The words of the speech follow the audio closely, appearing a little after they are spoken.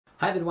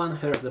Hi everyone,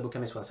 here's the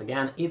Bookchemist once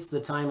again. It's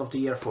the time of the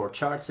year for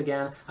charts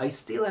again. I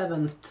still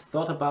haven't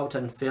thought about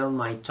and filmed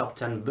my top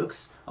 10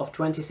 books of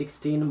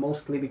 2016,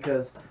 mostly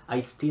because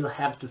I still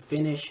have to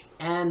finish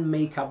and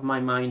make up my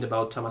mind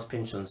about Thomas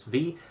Pynchon's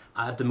V.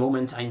 At the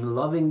moment I'm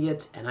loving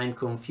it and I'm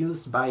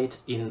confused by it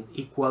in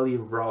equally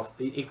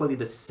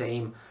the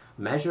same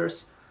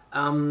measures.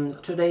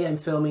 Today I'm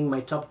filming my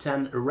top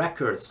 10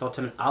 records, top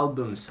 10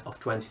 albums of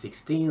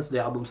 2016, the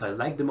albums I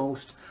like the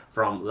most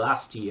from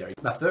last year.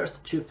 But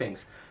first, two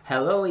things.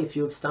 Hello, if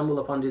you've stumbled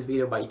upon this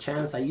video by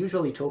chance, I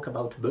usually talk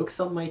about books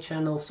on my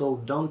channel,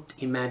 so don't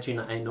imagine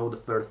I know the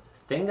first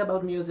thing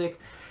about music.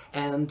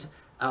 And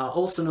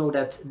also know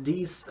that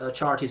this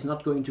chart is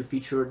not going to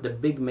feature the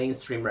big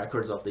mainstream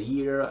records of the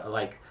year,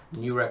 like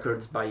new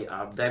records by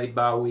David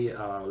Bowie,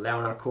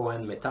 Leonard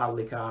Cohen,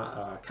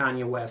 Metallica,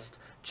 Kanye West,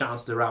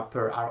 Chance the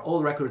Rapper, are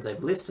all records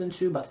I've listened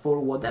to, but for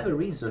whatever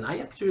reason, I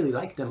actually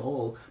like them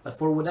all, but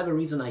for whatever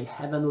reason I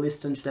haven't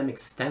listened to them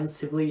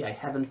extensively, I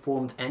haven't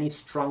formed any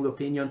strong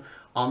opinion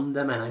on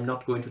them, and I'm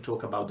not going to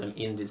talk about them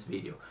in this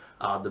video.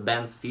 The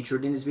bands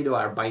featured in this video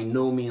are by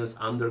no means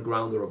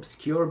underground or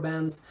obscure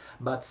bands,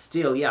 but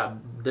still, yeah,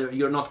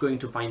 you're not going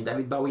to find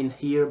David Bowie in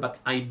here, but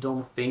I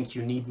don't think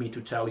you need me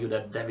to tell you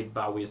that David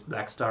Bowie's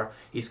Black Star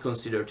is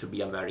considered to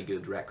be a very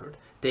good record.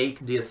 Take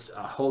this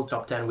whole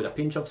top 10 with a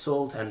pinch of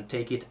salt and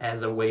take it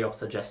as a way of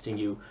suggesting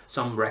you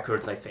some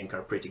records I think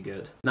are pretty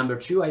good. Number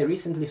 2, I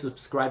recently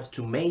subscribed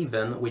to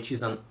Maven, which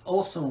is an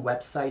awesome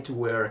website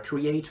where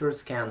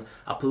creators can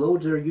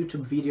upload their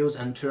YouTube videos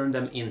and turn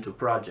them into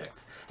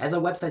projects. As a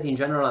website in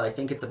general, I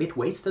think it's a bit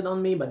wasted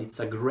on me, but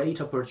it's a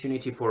great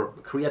opportunity for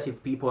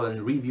creative people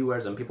and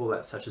reviewers and people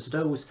such as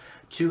those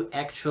to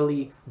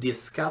actually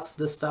discuss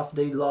the stuff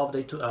they love,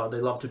 they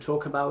love to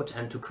talk about,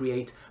 and to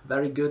create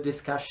very good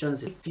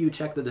discussions. If you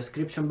check the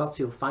description box,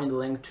 you'll find a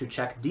link to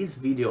check this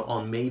video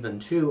on Maven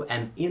too,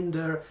 and in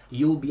there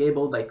you'll be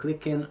able, by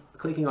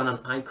clicking on an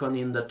icon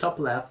in the top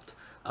left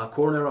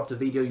corner of the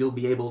video, you'll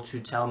be able to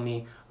tell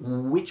me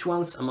which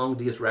ones among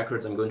these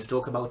records I'm going to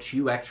talk about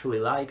you actually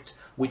liked,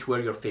 which were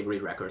your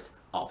favorite records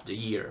of the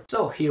year.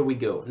 So here we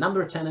go.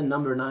 Number 10 and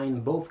number 9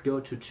 both go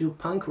to two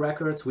punk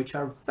records, which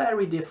are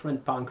very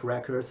different punk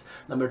records.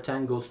 Number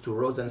 10 goes to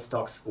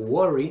Rosenstock's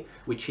Worry,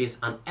 which is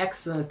an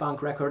excellent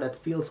punk record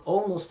that feels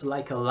almost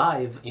like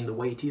alive in the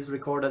way it is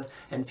recorded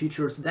and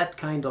features that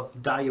kind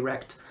of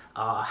direct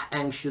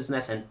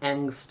anxiousness and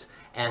angst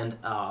and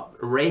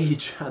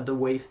rage at the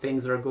way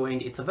things are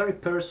going. It's a very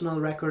personal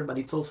record, but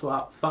it's also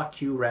a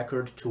fuck you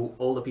record to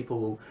all the people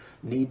who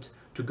need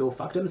to go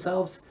fuck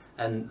themselves,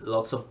 and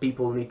lots of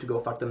people need to go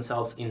fuck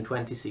themselves in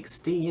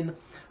 2016.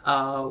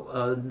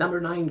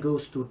 Number 9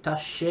 goes to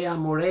Touché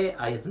Amoré.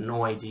 I have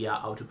no idea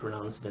how to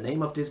pronounce the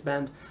name of this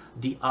band.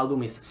 The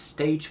album is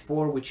Stage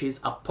 4, which is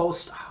a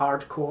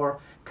post-hardcore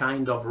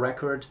kind of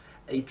record.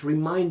 It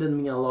reminded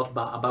me a lot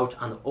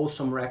about an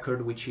awesome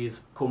record, which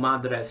is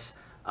Comadre's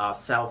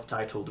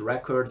self-titled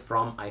record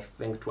from, I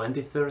think,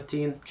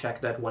 2013.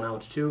 Check that one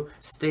out too.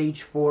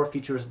 Stage 4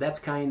 features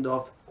that kind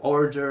of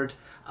ordered,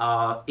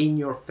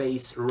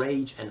 in-your-face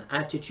rage and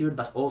attitude,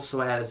 but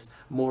also has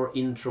more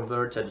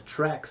introverted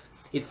tracks.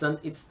 It's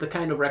the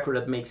kind of record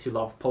that makes you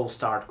love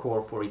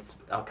post-hardcore for its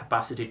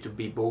capacity to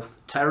be both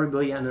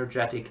terribly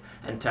energetic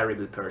and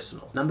terribly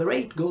personal. Number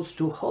 8 goes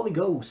to Holy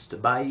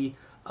Ghost by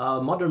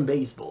Modern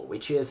Baseball,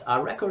 which is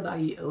a record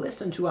I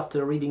listened to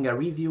after reading a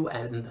review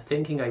and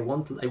thinking I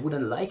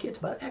wouldn't like it,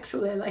 but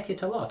actually I like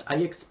it a lot. I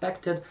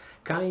expected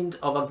kind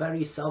of a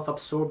very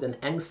self-absorbed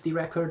and angsty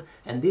record,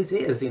 and this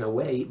is in a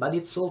way, but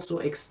it's also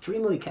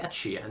extremely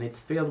catchy, and it's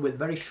filled with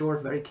very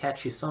short, very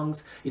catchy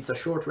songs. It's a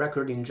short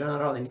record in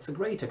general, and it's a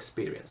great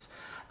experience.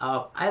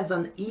 As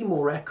an emo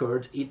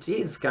record, it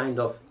is kind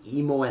of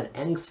emo and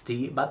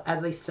angsty, but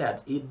as I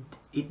said,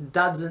 it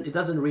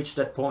doesn't reach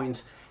that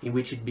point in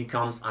which it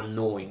becomes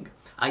annoying.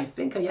 I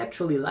think I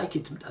actually liked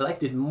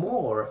it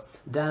more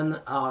than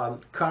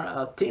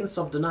Tins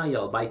of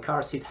Denial by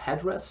Car Seat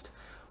Headrest,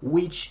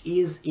 which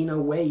is in a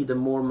way the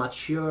more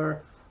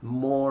mature,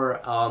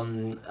 more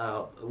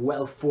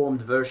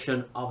well-formed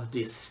version of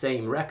this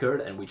same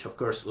record, and which of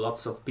course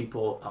lots of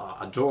people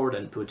adored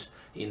and put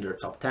in their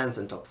top 10s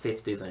and top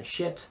 50s and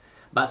shit.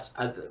 But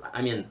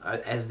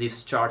as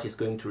this chart is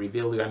going to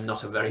reveal you, I'm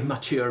not a very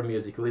mature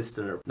music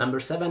listener. Number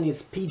 7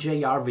 is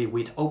PJ Harvey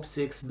with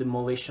Op6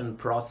 Demolition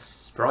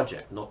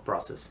Project, not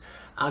Process.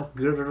 A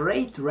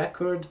great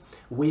record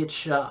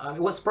which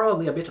was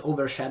probably a bit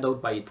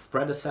overshadowed by its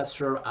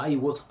predecessor. I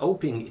was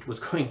hoping it was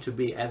going to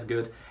be as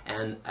good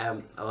and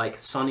like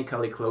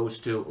sonically close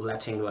to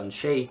Let England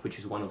Shake, which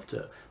is one of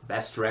the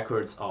best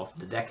records of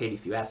the decade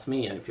if you ask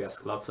me and if you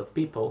ask lots of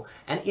people.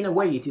 And in a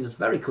way it is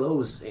very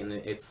close in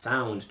its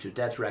sound to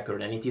that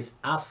record, and it is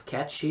as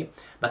catchy,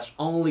 but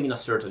only in a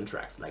certain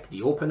tracks. Like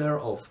the opener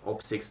of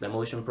Op6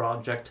 Demolition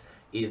Project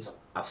is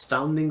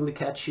astoundingly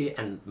catchy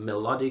and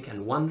melodic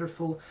and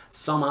wonderful.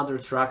 Some other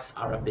tracks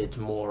are a bit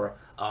more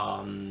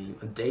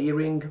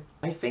daring.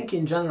 I think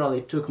in general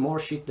it took more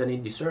shit than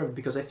it deserved,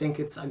 because I think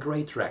it's a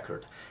great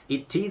record.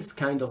 It is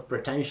kind of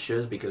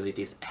pretentious because it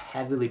is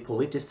heavily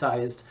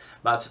politicized,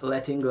 but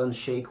Let England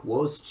Shake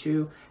was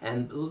too,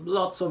 and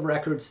lots of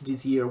records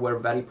this year were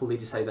very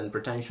politicized and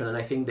pretentious, and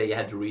I think they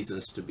had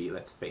reasons to be,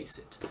 let's face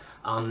it.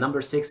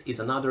 Number 6 is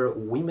another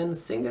women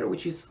singer,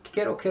 which is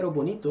Kero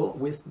Bonito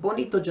with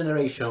Bonito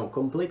Generation,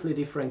 completely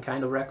different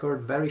kind of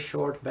record, very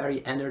short,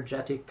 very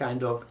energetic,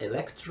 kind of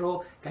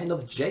electro, kind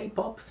of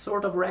J-pop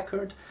sort of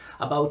record,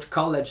 about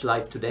college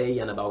life today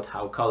and about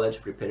how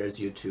college prepares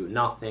you to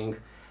nothing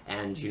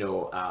and, you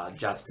know,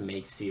 just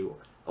makes you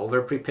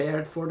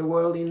over-prepared for the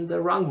world in the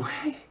wrong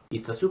way.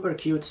 It's a super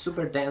cute,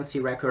 super dancey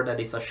record that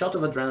is a shot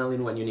of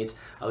adrenaline when you need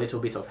a little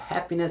bit of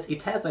happiness.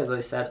 It has, as I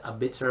said, a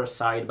bitter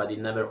side, but it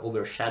never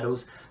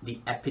overshadows the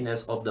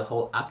happiness of the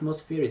whole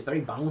atmosphere. It's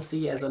very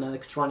bouncy as an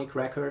electronic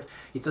record.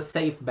 It's a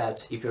safe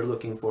bet if you're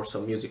looking for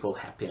some musical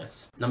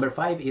happiness. Number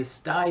 5 is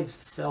DIIV's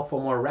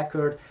sophomore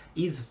record,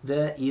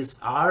 Is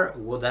Are,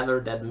 whatever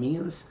that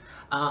means.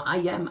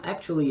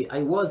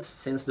 I was,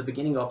 since the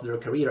beginning of their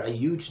career, a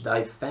huge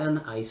DIIV fan.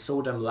 I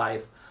saw them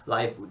live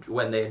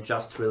when they had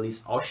just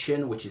released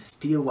Ocean, which is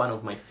still one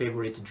of my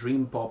favorite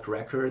dream pop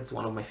records,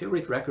 one of my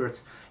favorite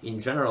records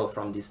in general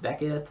from this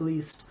decade at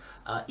least.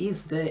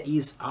 Is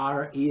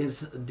Are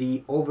is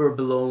the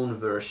overblown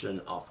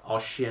version of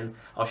Ocean.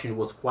 Ocean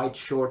was quite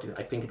short,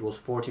 I think it was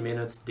 40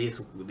 minutes.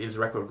 This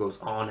record goes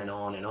on and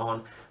on and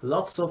on.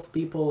 Lots of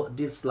people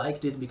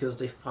disliked it because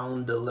they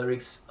found the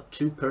lyrics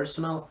too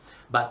personal,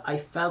 but I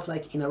felt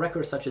like in a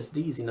record such as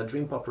these, in a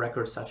dream pop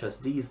record such as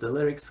these, the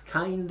lyrics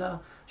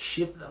kinda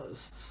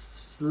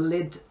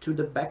slid to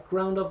the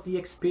background of the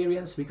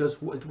experience, because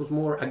it was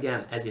more,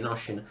 again, as in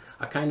Ocean,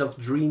 a kind of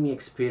dreamy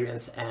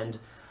experience, and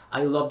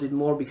I loved it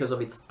more because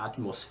of its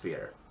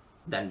atmosphere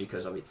than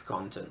because of its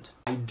content.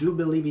 I do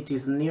believe it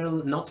is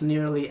not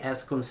nearly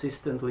as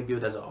consistently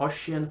good as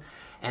Ocean,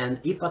 and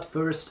if at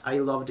first I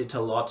loved it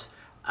a lot,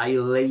 I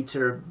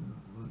later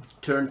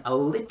turned a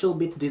little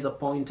bit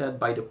disappointed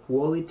by the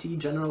quality,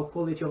 general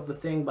quality of the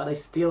thing, but I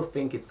still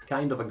think it's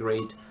kind of a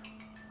great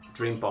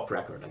dream pop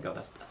record. I got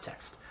a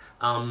text.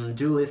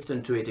 Do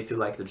listen to it if you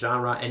like the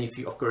genre, and if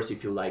you, of course,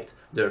 if you liked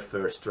their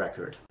first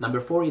record. Number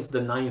 4 is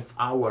The Ninth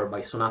Hour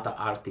by Sonata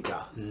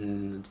Arctica,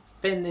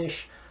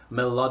 Finnish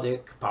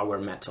melodic power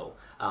metal.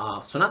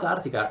 Sonata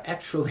Arctica are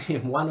actually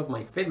one of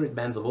my favorite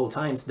bands of all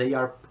times. They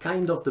are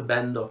kind of the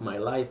band of my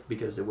life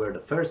because they were the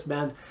first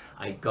band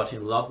I got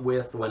in love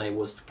with when I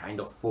was kind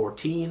of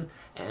 14,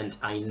 and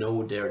I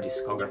know their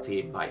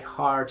discography by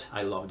heart.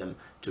 I love them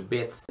to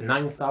bits.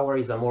 Ninth Hour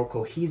is a more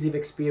cohesive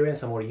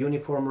experience, a more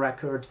uniform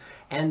record,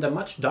 and a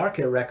much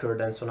darker record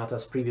than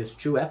Sonata's previous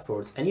 2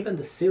 efforts, and even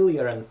the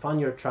sillier and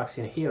funnier tracks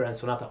in here, and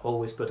Sonata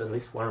always put at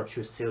least 1 or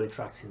 2 silly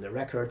tracks in the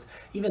record,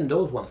 even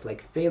those ones, like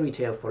Fairy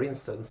Tale for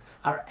instance,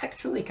 are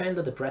actually kind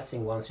of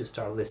depressing once you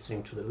start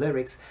listening to the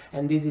lyrics,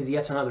 and this is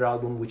yet another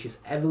album which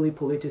is heavily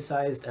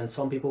politicized, and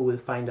some people will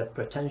find that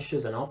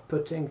pretentious and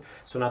off-putting.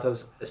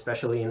 Sonatas,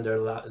 especially in their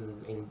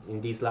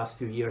in these last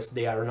few years,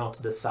 they are not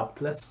the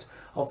subtlest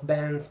of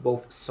bands,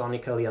 both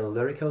sonically and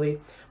lyrically,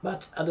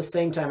 but at the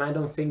same time I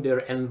don't think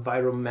their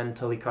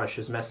environmentally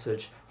conscious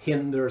message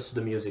hinders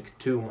the music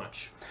too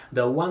much.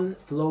 The one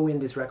flaw in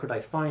this record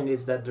I find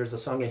is that there's a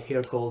song in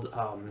here called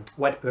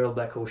Wet Pearl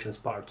Black Oceans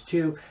Part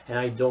 2, and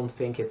I don't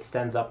think it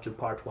stands up to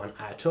Part 1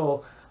 at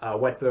all.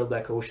 Wet Pearl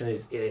Black Ocean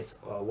is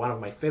one of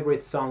my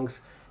favorite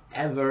songs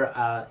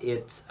ever.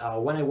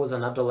 When I was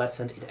an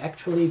adolescent, it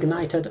actually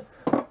ignited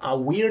a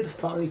weird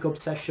phallic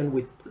obsession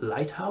with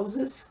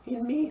lighthouses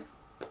in me.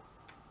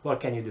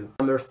 What can you do?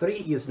 Number 3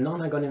 is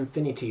Nonagon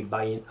Infinity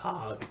by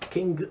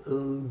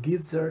King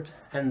Gizzard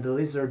and the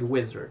Lizard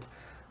Wizard.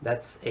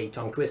 That's a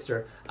tongue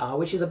twister,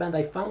 which is a band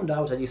I found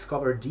out, I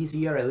discovered this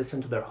year. I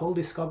listened to their whole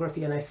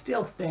discography, and I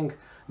still think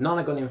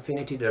Nonagon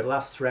Infinity, their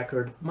last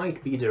record,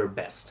 might be their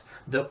best.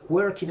 The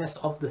quirkiness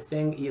of the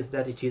thing is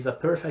that it is a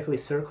perfectly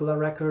circular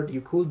record.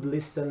 You could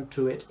listen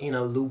to it in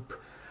a loop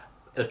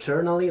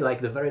eternally, like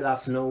the very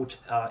last note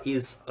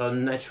is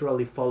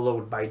naturally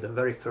followed by the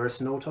very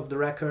first note of the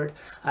record,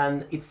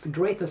 and its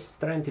greatest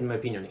strength, in my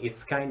opinion,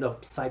 it's kind of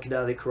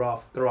psychedelic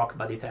rock,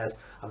 but it has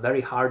a very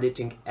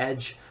hard-hitting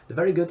edge. The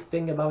very good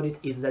thing about it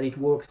is that it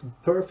works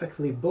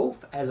perfectly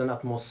both as an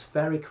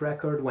atmospheric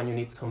record when you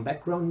need some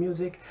background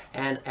music,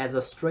 and as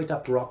a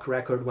straight-up rock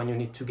record when you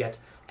need to get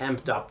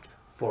amped up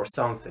for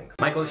something.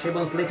 Michael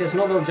Chabon's latest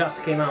novel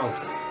just came out.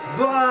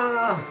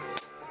 Bah!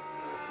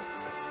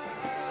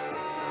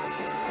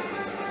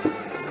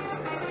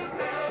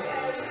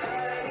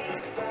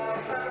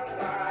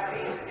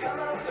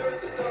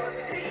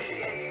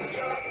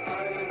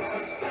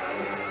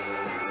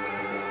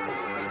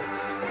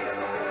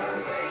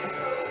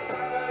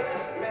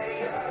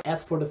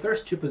 As for the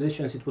first 2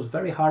 positions, it was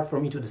very hard for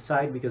me to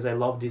decide because I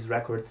love these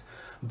records,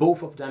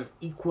 both of them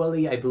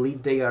equally. I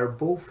believe they are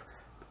both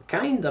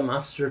kind of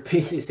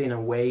masterpieces in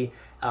a way.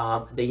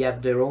 They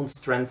have their own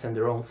strengths and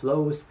their own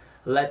flaws.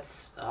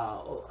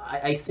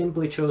 I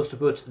simply chose to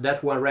put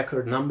that one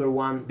record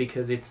 #1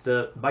 because it's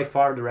by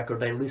far the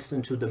record I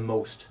listened to the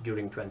most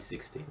during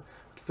 2016.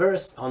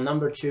 First, on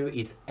 #2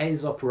 is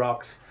Aesop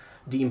Rock's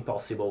The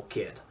Impossible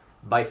Kid.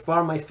 By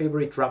far my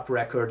favorite rap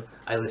record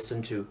I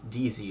listened to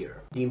this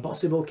year. The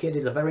Impossible Kid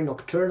is a very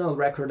nocturnal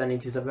record, and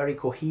it is a very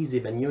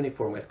cohesive and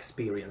uniform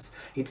experience.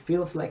 It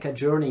feels like a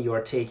journey you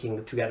are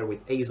taking together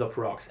with Aesop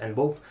Rocks, and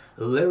both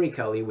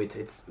lyrically with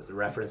its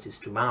references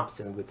to maps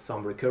and with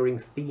some recurring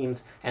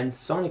themes, and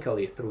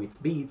sonically through its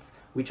beats,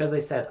 which, as I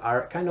said,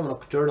 are kind of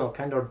nocturnal,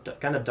 kind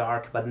of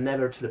dark, but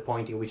never to the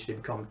point in which they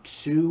become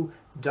too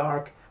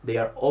dark. They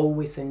are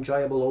always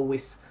enjoyable,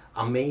 always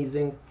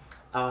amazing.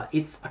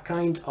 It's a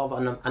kind of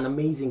an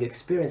amazing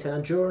experience and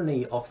a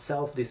journey of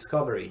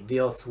self-discovery.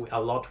 Deals a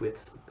lot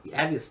with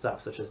heavy stuff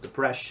such as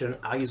depression,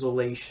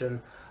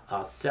 isolation,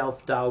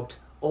 self-doubt,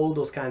 all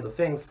those kinds of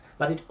things,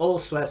 but it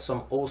also has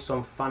some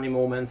awesome funny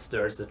moments.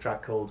 There's the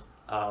track called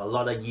A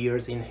Lot of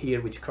Years in here,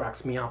 which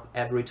cracks me up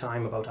every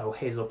time, about how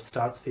Aesop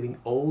starts feeling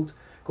old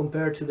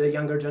compared to the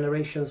younger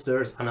generations.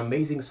 There's an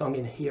amazing song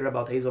in here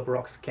about Aesop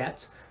Rock's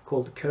cat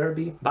called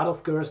Kirby. But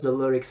of course the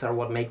lyrics are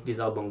what make this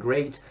album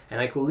great,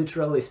 and I could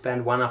literally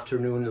spend one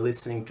afternoon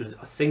listening to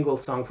a single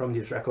song from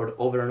this record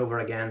over and over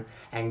again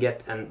and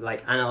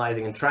like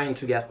analyzing and trying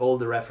to get all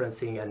the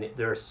referencing, and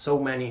there's so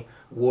many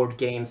word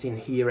games in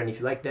here, and if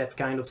you like that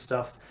kind of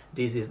stuff,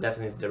 this is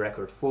definitely the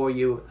record for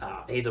you.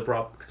 Aesop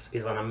Rock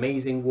is an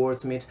amazing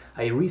wordsmith.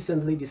 I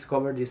recently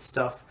discovered this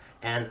stuff,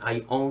 and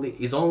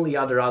his only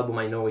other album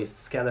I know is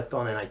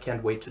Skeleton, and I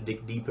can't wait to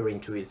dig deeper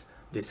into his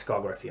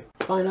discography.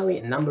 Finally,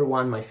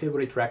 #1, my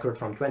favorite record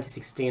from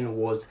 2016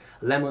 was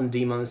Lemon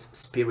Demon's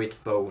Spirit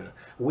Phone,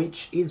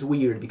 which is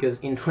weird because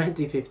in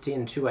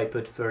 2015 too I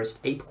put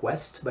first Ape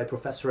Quest by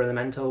Professor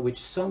Elemental, which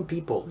some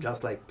people,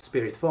 just like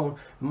Spirit Phone,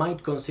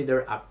 might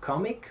consider a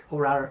comic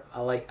or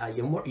like a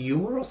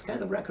humorous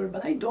kind of record,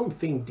 but I don't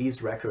think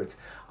these records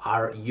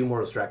are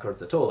humorous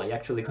records at all. I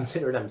actually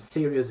consider them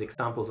serious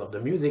examples of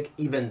the music,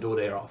 even though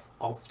they are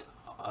oft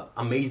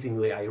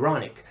amazingly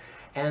ironic.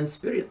 And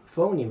Spirit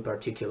Phone in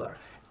particular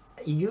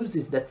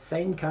uses that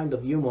same kind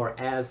of humor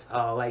as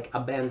like a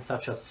band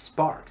such as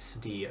Sparks,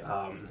 the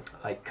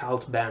like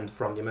cult band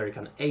from the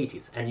American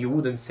 80s. And you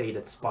wouldn't say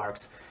that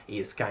Sparks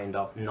is kind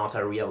of not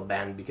a real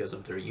band because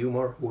of their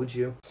humor, would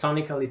you?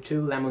 Sonically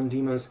too, Lemon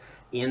Demon's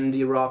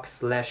indie rock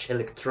 /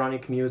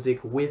 electronic music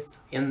with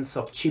hints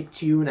of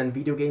chiptune and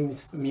video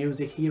games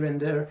music here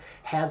and there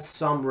has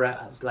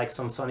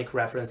some sonic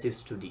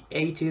references to the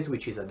 80s,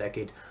 which is a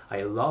decade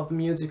I love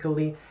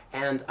musically.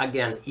 And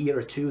again,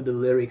 here too, the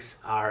lyrics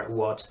are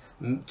what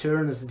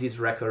turns this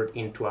record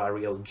into a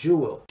real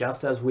jewel.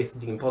 Just as with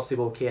The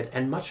Impossible Kid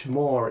and much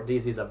more,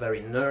 this is a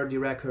very nerdy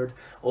record.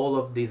 All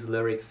of these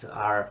lyrics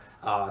are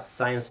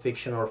science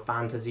fiction or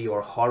fantasy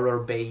or horror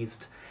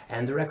based,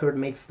 and the record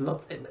makes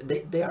lots.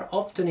 They are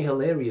often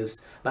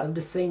hilarious, but at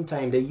the same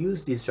time they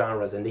use these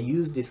genres and they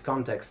use this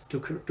context to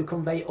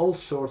convey all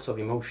sorts of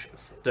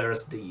emotions.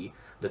 There's the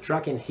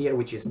track in here,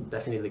 which is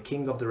definitely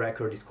king of the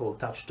record, is called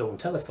Touchstone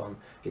Telephone.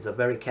 It's a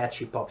very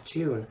catchy pop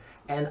tune,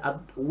 and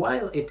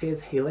while it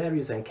is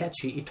hilarious and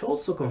catchy, it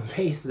also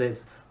conveys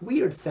this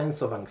weird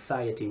sense of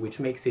anxiety, which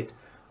makes it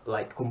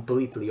like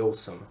completely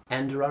awesome.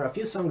 And there are a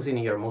few songs in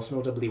here, most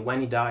notably When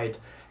He Died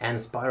and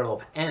Spiral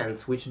of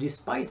Ants, which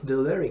despite the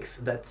lyrics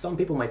that some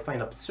people might find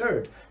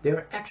absurd,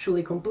 they're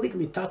actually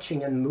completely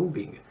touching and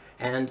moving.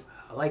 And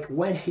like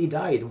When He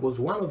Died was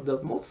one of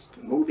the most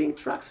moving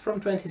tracks from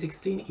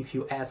 2016 if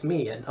you ask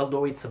me, and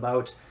although it's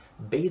about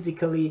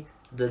basically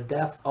the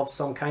death of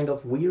some kind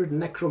of weird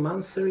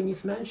necromancer in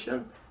his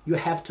mansion, you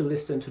have to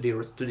listen to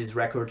this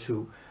record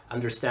to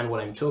understand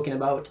what I'm talking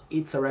about.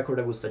 It's a record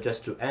I would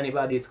suggest to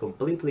anybody. It's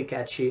completely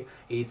catchy.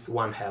 It's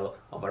one hell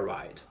of a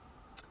ride.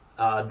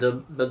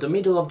 The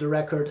middle of the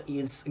record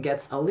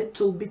gets a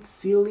little bit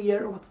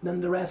sillier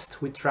than the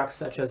rest, with tracks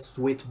such as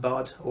Sweet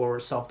Bud or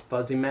Soft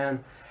Fuzzy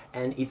Man,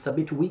 and it's a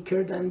bit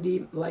weaker than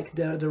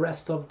the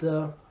rest of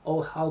the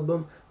whole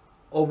album.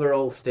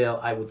 Overall, still,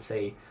 I would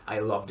say I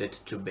loved it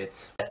to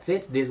bits. That's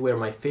it. These were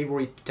my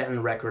favorite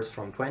 10 records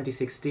from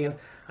 2016.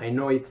 I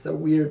know it's a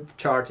weird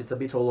chart, it's a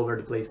bit all over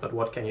the place, but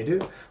what can you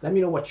do? Let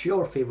me know what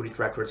your favorite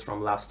records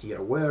from last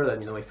year were. Let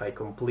me know if I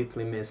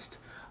completely missed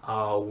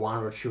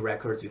one or two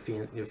records you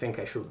think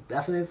I should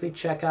definitely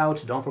check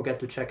out. Don't forget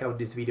to check out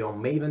this video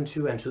on Maven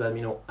too, and to let me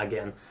know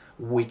again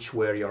which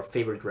were your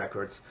favorite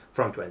records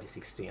from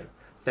 2016.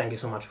 Thank you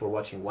so much for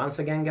watching once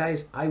again,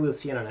 guys. I will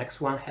see you in the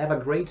next one. Have a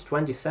great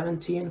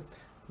 2017.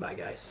 Bye,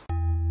 guys.